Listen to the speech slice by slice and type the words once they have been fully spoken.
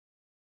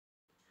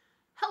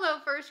Hello,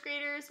 first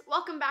graders.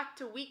 Welcome back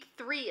to week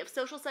 3 of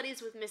Social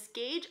Studies with Miss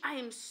Gage. I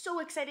am so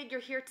excited you're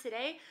here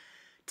today.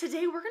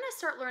 Today we're going to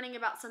start learning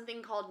about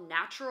something called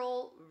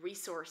natural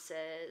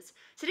resources.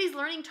 Today's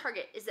learning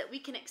target is that we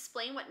can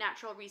explain what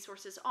natural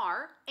resources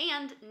are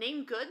and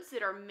name goods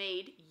that are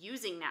made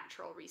using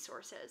natural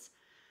resources.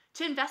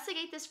 To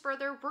investigate this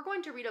further, we're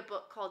going to read a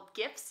book called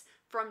Gifts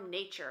from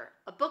Nature,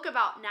 a book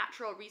about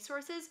natural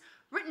resources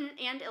written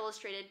and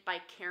illustrated by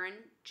Karen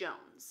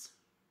Jones.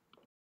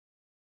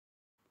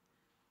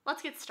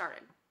 Let's get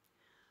started.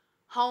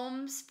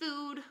 Homes,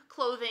 food,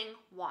 clothing,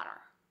 water.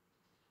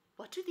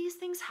 What do these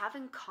things have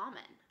in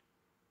common?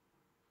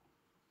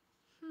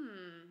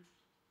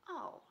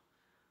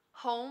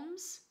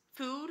 Homes,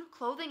 food,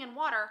 clothing, and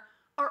water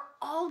are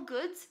all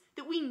goods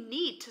that we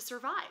need to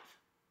survive.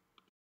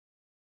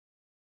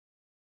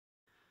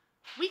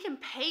 We can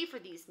pay for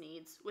these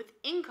needs with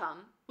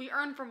income we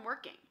earn from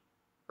working.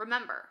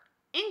 Remember,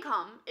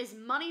 income is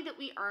money that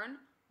we earn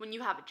when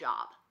you have a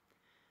job.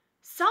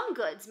 Some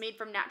goods made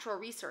from natural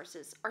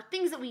resources are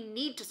things that we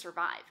need to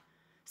survive.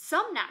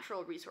 Some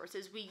natural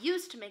resources we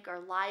use to make our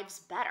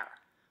lives better.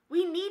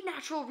 We need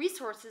natural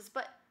resources,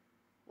 but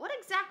what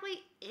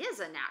exactly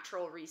is a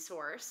natural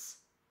resource?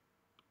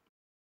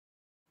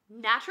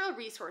 Natural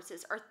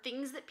resources are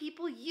things that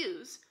people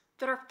use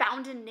that are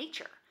found in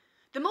nature.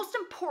 The most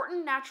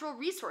important natural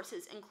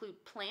resources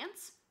include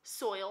plants,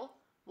 soil,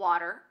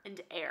 water, and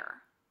air.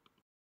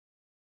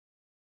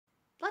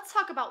 Let's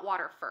talk about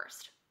water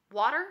first.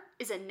 Water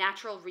is a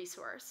natural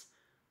resource.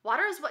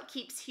 Water is what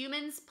keeps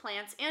humans,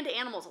 plants, and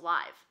animals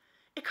alive.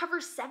 It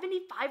covers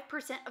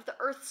 75% of the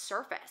Earth's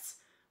surface.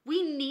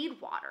 We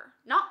need water,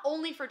 not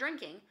only for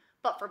drinking,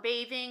 but for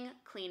bathing,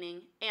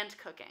 cleaning, and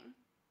cooking.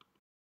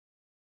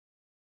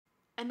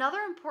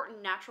 Another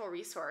important natural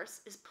resource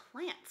is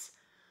plants.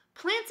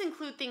 Plants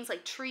include things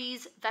like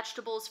trees,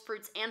 vegetables,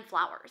 fruits, and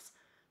flowers.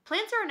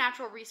 Plants are a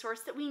natural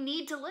resource that we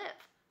need to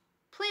live.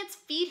 Plants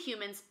feed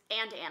humans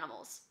and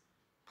animals.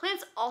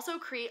 Plants also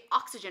create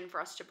oxygen for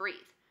us to breathe.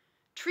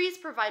 Trees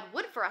provide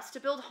wood for us to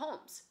build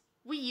homes.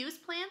 We use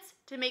plants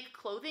to make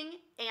clothing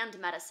and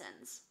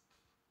medicines.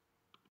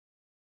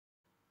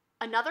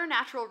 Another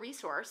natural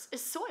resource is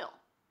soil.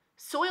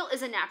 Soil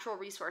is a natural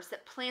resource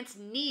that plants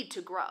need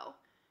to grow.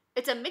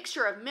 It's a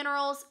mixture of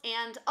minerals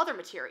and other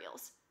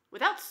materials.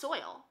 Without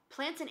soil,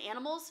 plants and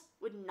animals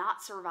would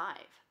not survive.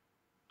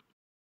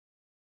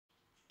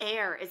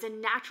 Air is a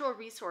natural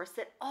resource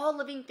that all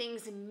living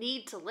things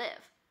need to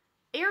live.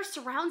 Air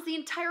surrounds the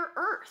entire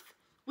Earth.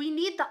 We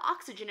need the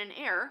oxygen in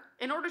air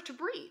in order to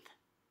breathe.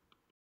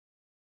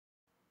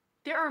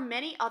 There are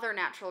many other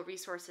natural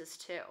resources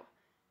too.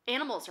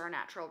 Animals are a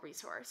natural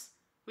resource.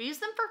 We use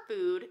them for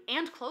food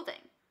and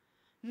clothing.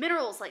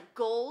 Minerals like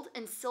gold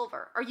and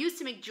silver are used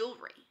to make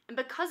jewelry, and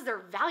because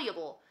they're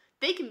valuable,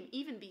 they can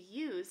even be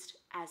used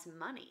as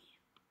money.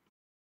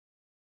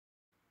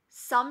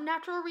 Some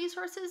natural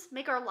resources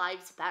make our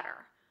lives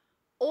better.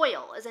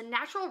 Oil is a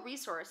natural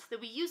resource that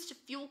we use to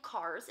fuel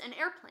cars and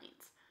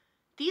airplanes.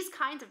 These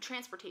kinds of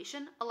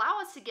transportation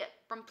allow us to get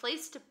from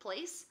place to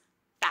place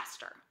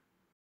faster.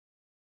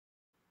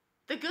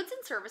 The goods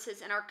and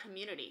services in our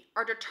community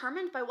are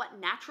determined by what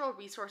natural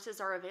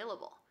resources are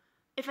available.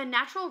 If a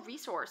natural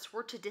resource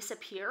were to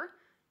disappear,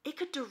 it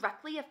could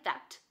directly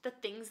affect the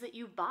things that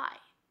you buy.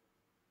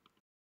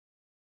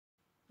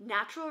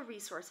 Natural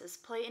resources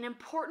play an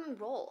important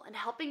role in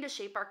helping to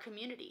shape our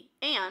community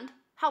and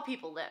how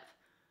people live.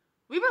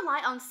 We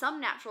rely on some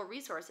natural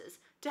resources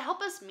to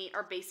help us meet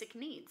our basic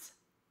needs.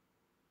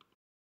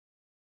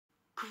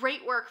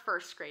 Great work,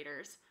 first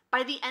graders!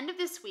 By the end of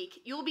this week,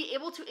 you will be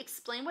able to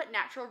explain what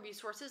natural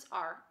resources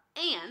are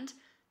and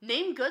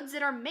name goods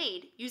that are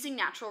made using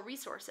natural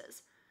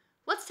resources.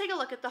 Let's take a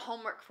look at the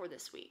homework for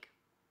this week.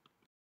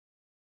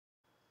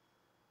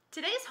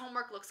 Today's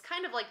homework looks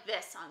kind of like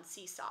this on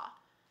Seesaw.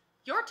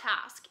 Your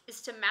task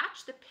is to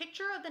match the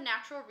picture of the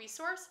natural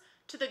resource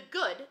to the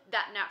good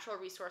that natural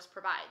resource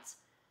provides.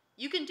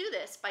 You can do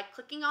this by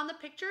clicking on the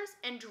pictures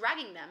and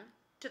dragging them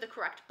to the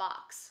correct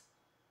box.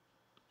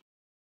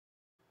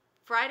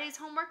 Friday's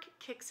homework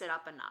kicks it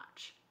up a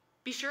notch.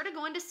 Be sure to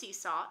go into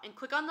Seesaw and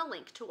click on the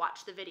link to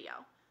watch the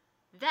video.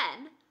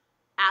 Then,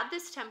 add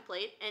this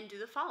template and do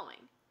the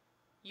following.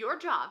 Your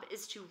job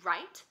is to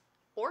write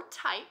or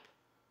type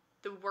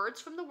the words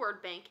from the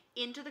word bank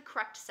into the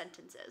correct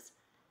sentences.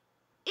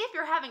 If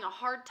you're having a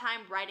hard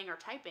time writing or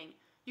typing,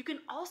 you can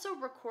also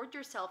record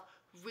yourself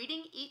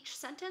reading each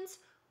sentence,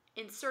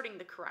 inserting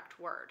the correct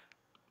word.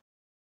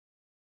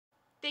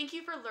 Thank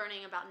you for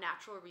learning about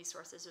natural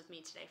resources with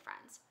me today,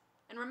 friends.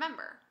 And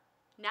remember,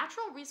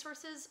 natural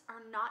resources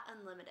are not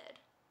unlimited.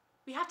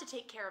 We have to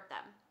take care of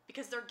them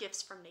because they're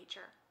gifts from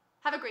nature.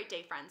 Have a great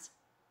day, friends.